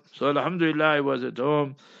don't work. So Alhamdulillah, I was at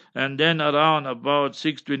home. And then around about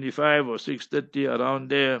 6:25 or 6:30 around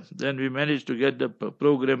there, then we managed to get the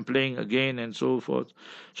program playing again and so forth.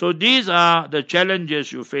 So these are the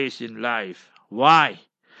challenges you face in life. Why?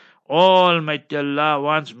 Almighty Allah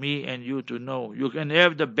wants me and you to know. You can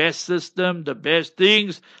have the best system, the best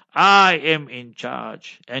things. I am in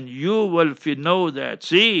charge. And you will know that.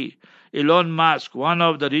 See, Elon Musk, one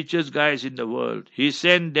of the richest guys in the world, he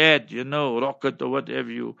sent that, rocket or whatever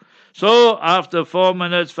you. So after 4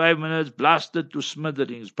 minutes, 5 minutes, blasted to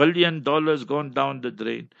smithereens. $1 billion gone down the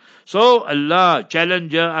drain. So Allah,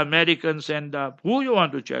 challenger, Americans send up. Who you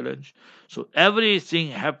want to challenge? So everything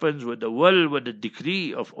happens with the will, with the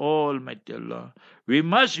decree of Almighty Allah. We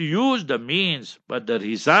must use the means, but the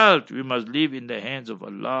result we must leave in the hands of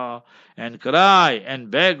Allah and cry and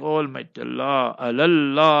beg Almighty Allah.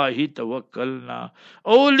 Alallahi tawakkalna.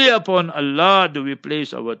 Only upon Allah do we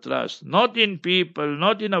place our trust, not in people,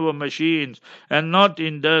 not in our machines, and not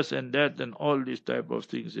in this and that and all these type of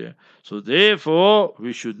things here. So therefore,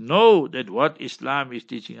 we should know that what Islam is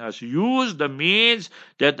teaching us. Use the means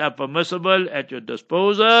that are permissible at your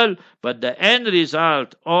disposal, but the end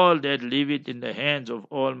result, all that, leave it in the hands of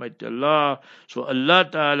Almighty Allah. So Allah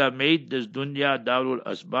Ta'ala made this dunya darul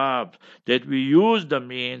asbab, that we use the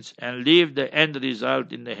means and leave the end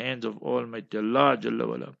result in the hands of Almighty Allah Jalla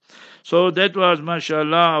wala. So that was,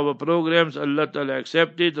 mashallah, our programs. Allah Ta'ala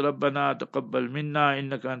accepted. Rabbana taqabbal minna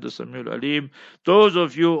innaka anta samiul alim. Those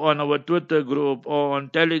of you on our Twitter group or on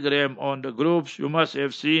Telegram, on the groups, you must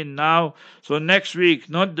have seen now. So next week,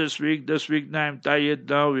 not this week now I'm tired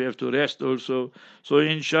now, we have to rest also. So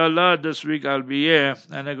inshallah this week I'll be here,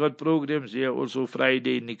 and I got programs here also,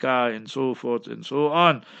 Friday nikah and so forth and so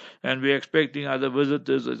on, and we're expecting other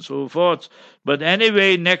visitors and so forth. But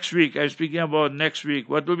anyway, next week, I'm speaking about next week.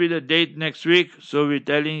 What will be the date next week? So we're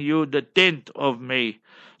telling you the 10th of May.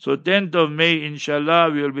 So 10th of May,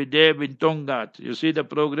 inshallah, we will be there in Tongat. You see, the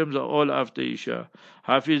programs are all after Isha.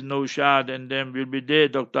 Hafiz Naushad and them will be there.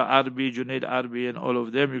 Dr. Arbi, Junaid Arbi and all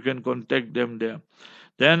of them. You can contact them there.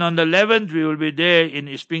 Then on the 11th, we will be there in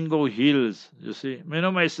Ispingo Hills. You see,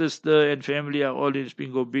 my sister and family are all in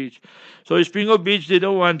Ispingo Beach. So Ispingo Beach, they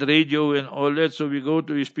don't want radio and all that, so we go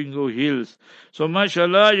to Ispingo Hills. So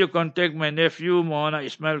mashallah, you contact my nephew, Mohana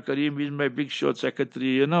Ismail Karim, he's my big short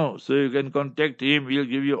secretary, So you can contact him, he'll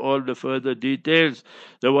give you all the further details,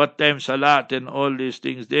 the what time salat and all these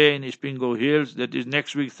things there in Ispingo Hills. That is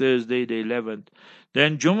next week, Thursday, the 11th.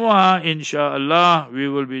 Then Jumu'ah, inshallah, we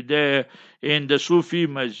will be there in the Sufi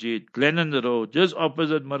Masjid, Glennon Road, just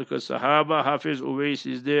opposite Markaz Sahaba. Hafiz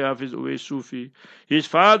Uwais is there, Hafiz Uwais Sufi. His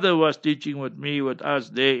father was teaching with us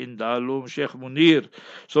there in Darul Sheikh Munir.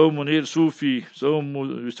 So Munir Sufi, so we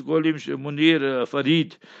used to call him Munir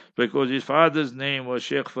Farid, because his father's name was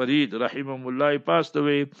Sheikh Farid, Rahimahullah. He passed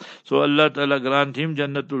away. So Allah Ta'ala grant him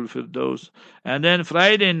Jannatul Firdaus. And then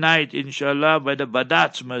Friday night, inshallah, by the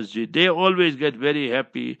Badats Masjid. They always get very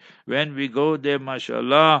happy when we go there,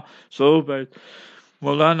 mashallah. So by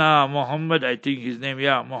Maulana Muhammad, I think his name,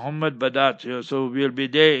 Muhammad Badat. So we'll be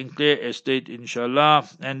there in Clay Estate, inshallah.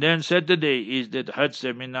 And then Saturday is that Hajj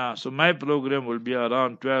seminar. So my program will be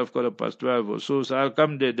around 12 or so. So I'll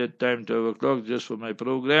come there that time, 12 o'clock, just for my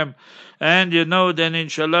program. And then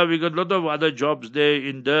inshallah, we got a lot of other jobs there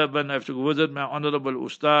in Durban. I have to go visit my Honorable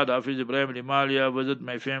Ustad, Hafiz Ibrahim Limalia, visit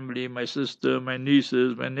my family, my sister, my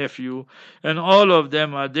nieces, my nephew. And all of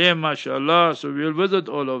them are there, mashallah. So we'll visit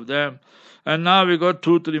all of them. And now we got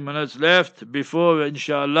 2-3 minutes left before,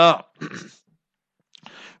 inshallah.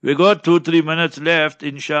 We got 2-3 minutes left,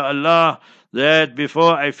 inshallah, that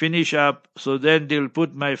before I finish up, so then they'll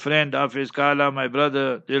put my friend Hafiz Kala, my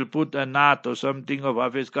brother, they'll put a naat or something of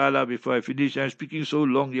Hafiz Kala before I finish. I'm speaking so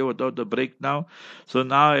long here without the break now. So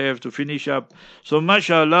now I have to finish up. So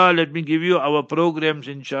mashallah, let me give you our programs,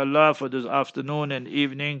 inshallah, for this afternoon and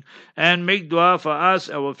evening. And make dua for us,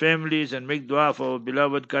 our families, and make dua for our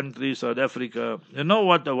beloved country, South Africa. You know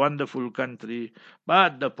what a wonderful country.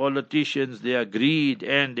 But the politicians, they are greed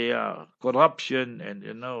and they are corruption and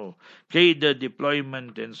cadre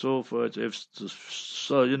deployment and so forth have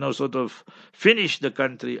sort of finished the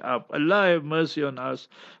country up. Allah have mercy on us.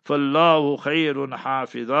 فَاللَّهُ خَيْرٌ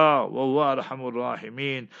حَافِظًا وَهُوَ أَرْحَمُ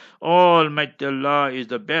الرَّاحِمِينَ. Almighty Allah is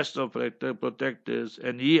the best of protectors,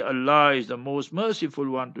 and He, Allah, is the most merciful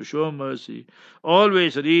one to show mercy.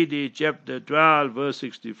 Always read it, chapter 12, verse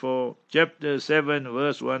 64, chapter 7,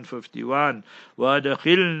 verse 151.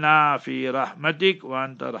 وَأَدْخِلْنَا فِي رَحْمَتِكَ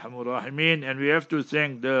وَأَنْتَ أَرْحَمُ الرَّاحِمِينَ. And we have to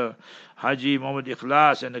thank the Haji Muhammad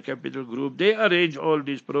Ikhlas and the Capital Group. They arrange all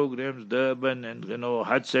these programs, Durban and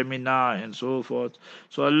Hajj seminar and so forth.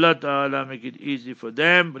 So Allah Ta'ala make it easy for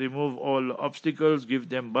them, remove all obstacles, give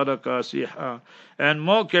them barakah, siha, and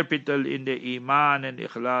more capital in the Iman and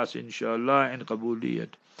Ikhlas, inshallah, and Qabuliyat.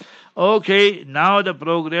 Okay, now the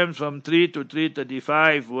programs from 3 to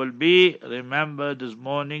 3:35 will be, remember this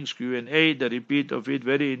morning's Q&A, the repeat of it,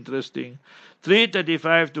 very interesting.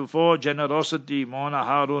 3:35 to 4, generosity, Maulana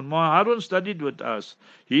Harun. Maulana Harun studied with us.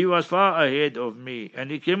 He was far ahead of me, and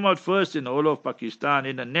he came out first in all of Pakistan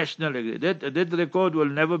in a national. That record will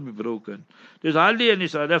never be broken. There's hardly any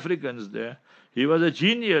South Africans there. He was a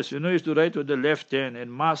genius, he used to write with the left hand and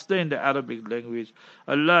master in the Arabic language.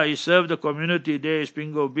 Allah, he served the community there,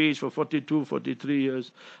 Spingo Beach, for 42, 43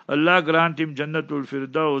 years. Allah grant him Jannatul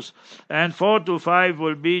Firdaus. And 4 to 5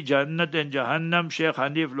 will be Jannat and Jahannam, Sheikh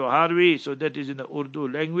Hanif Loharwi, so that is in the Urdu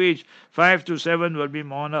language. 5 to 7 will be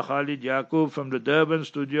Maulana Khalid Yaqub from the Durban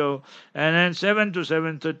studio. And then 7 to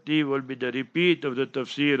 7:30 will be the repeat of the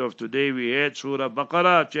tafsir of today. We had Surah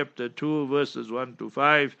Baqarah, chapter 2, verses 1 to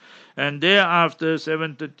 5. And thereafter,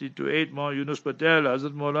 7:30 to 8 more, Yunus Patel,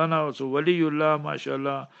 Hazrat Maulana, also Waliullah,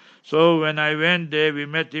 mashallah. So when I went there, we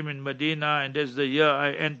met him in Medina, and that's the year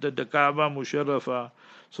I entered the Kaaba Musharrafa.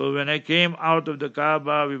 So when I came out of the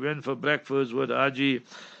Kaaba, we went for breakfast with Haji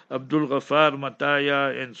Abdul Ghaffar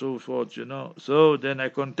Mataya and so forth, So then I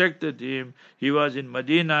contacted him. He was in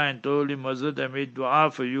Medina and told him, Hazrat, I made dua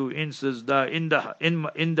for you in Sajda, in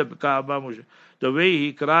the Kaaba Musharrafa. The way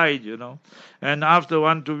he cried, And after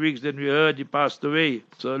 1-2 weeks, then we heard he passed away.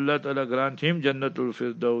 So Allah Ta'ala grant him Jannatul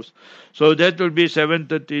Firdaus. So that will be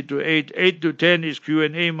 7:30 to 8. 8 to 10 is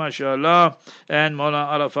Q&A, mashallah. And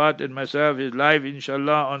Maulana Arafat and myself is live,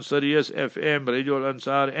 inshallah, on Sirius FM, Radio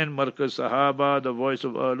Al-Ansar, and Markaz Sahaba, the voice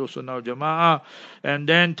of Ahlul Sunnah wal Jama'ah. And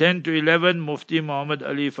then 10 to 11, Mufti Muhammad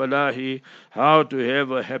Ali Falahi, how to have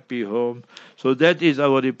a happy home. So that is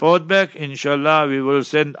our report back. Inshallah, we will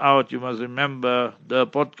send out, you must remember, the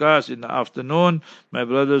podcast in the afternoon. My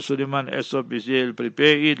brother Suleiman Esop is here,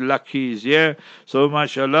 prepare it. Lucky is here. So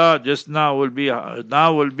mashallah, just now will be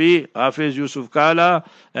Hafiz Yusuf Kala,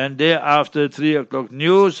 and thereafter 3 o'clock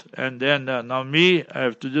news, and then now me, I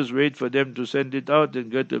have to just wait for them to send it out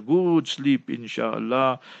and get a good sleep,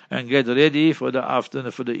 inshallah, and get ready for the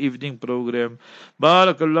afternoon, for the evening program.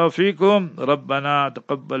 Barakallahu feekum. Rabbana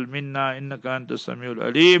taqabbal minna innaka anta samiul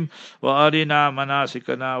alim wa arina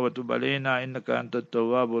manasikana wa tub alayna innaka anta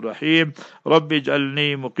tawwabur rahim. Rabbi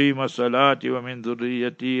ij'alni muqima salati wa min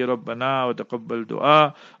dhurriyyati rabbana wa taqabbal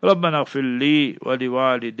du'a. Rabbana ighfir li wa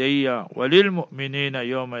liwalidayya wa lil mu'minina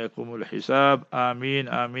yawma yaqumul hisab. Amin,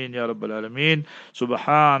 amin ya rabbal alamin.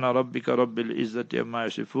 Subhana rabbika rabbil izzati amma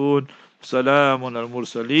yasifun. Salamun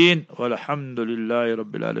al-mursaleen walhamdulillahi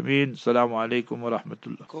rabbil alameen. Assalamu alaikum wa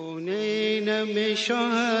rahmatullah. कौनैन में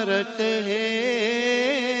शोहरत है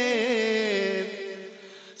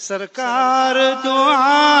सरकार दो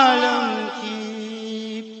आलम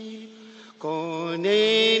की,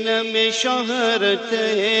 कौनैन में शोहरत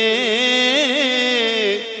है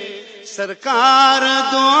सरकार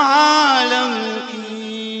दो आलम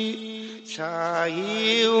की,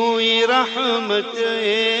 छाई हुई रहमत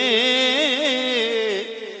है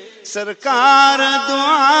सरकार दो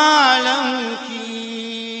आलम की।